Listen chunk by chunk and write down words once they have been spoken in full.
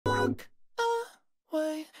walk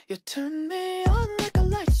away. You turn me on like a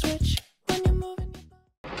light switch when you're moving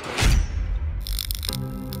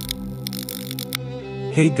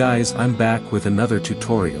your... Hey guys, I'm back with another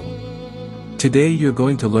tutorial. Today you're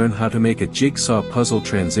going to learn how to make a jigsaw puzzle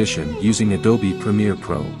transition using Adobe Premiere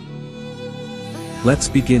Pro. Let's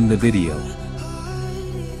begin the video.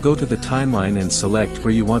 Go to the timeline and select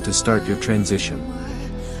where you want to start your transition.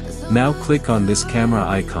 Now click on this camera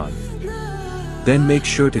icon. Then make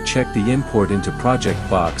sure to check the Import into Project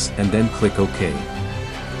box and then click OK.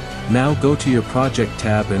 Now go to your Project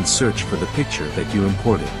tab and search for the picture that you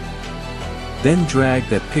imported. Then drag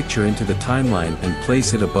that picture into the timeline and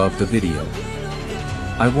place it above the video.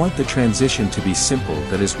 I want the transition to be simple,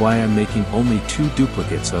 that is why I'm making only 2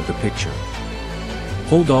 duplicates of the picture.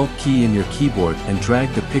 Hold Alt key in your keyboard and drag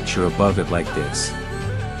the picture above it like this.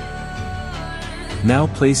 Now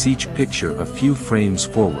place each picture a few frames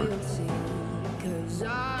forward.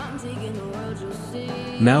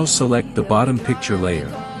 Now select the bottom picture layer.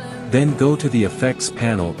 Then go to the Effects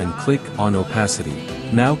panel and click on Opacity.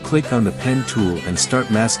 Now click on the pen tool and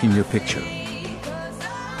start masking your picture.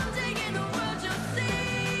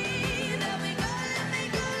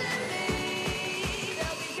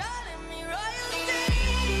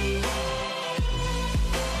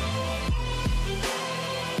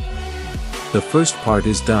 The first part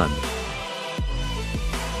is done.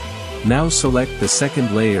 Now select the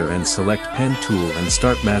second layer and select pen tool and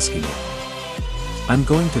start masking it. I'm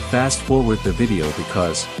going to fast forward the video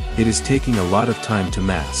because it is taking a lot of time to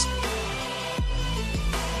mask.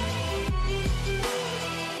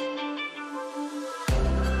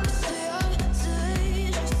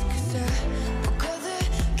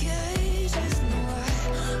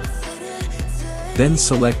 Then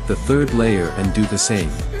select the third layer and do the same.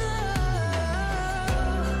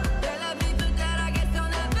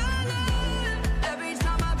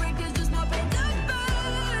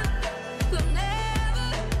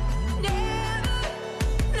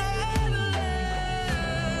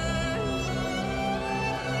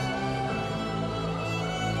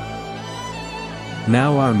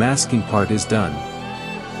 Now our masking part is done.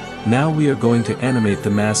 Now we are going to animate the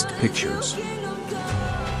masked pictures.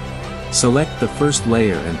 Select the first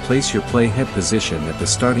layer and place your playhead position at the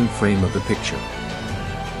starting frame of the picture.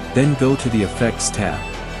 Then go to the Effects tab.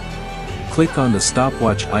 Click on the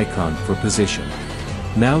stopwatch icon for position.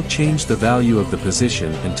 Now change the value of the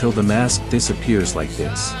position until the mask disappears like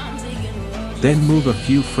this. Then move a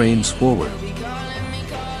few frames forward.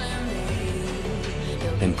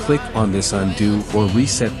 And click on this undo or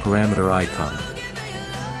reset parameter icon.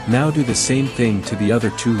 Now do the same thing to the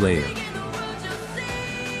other 2 layers.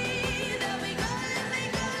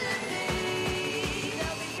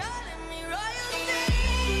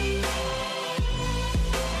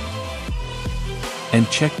 And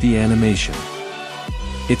check the animation.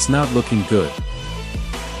 It's not looking good.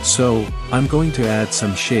 So, I'm going to add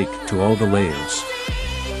some shake to all the layers.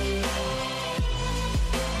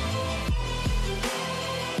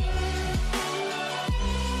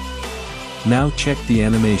 Now check the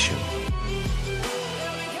animation.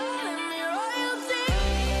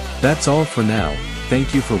 That's all for now.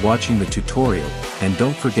 Thank you for watching the tutorial, and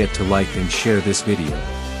don't forget to like and share this video.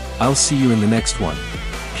 I'll see you in the next one.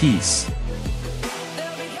 Peace.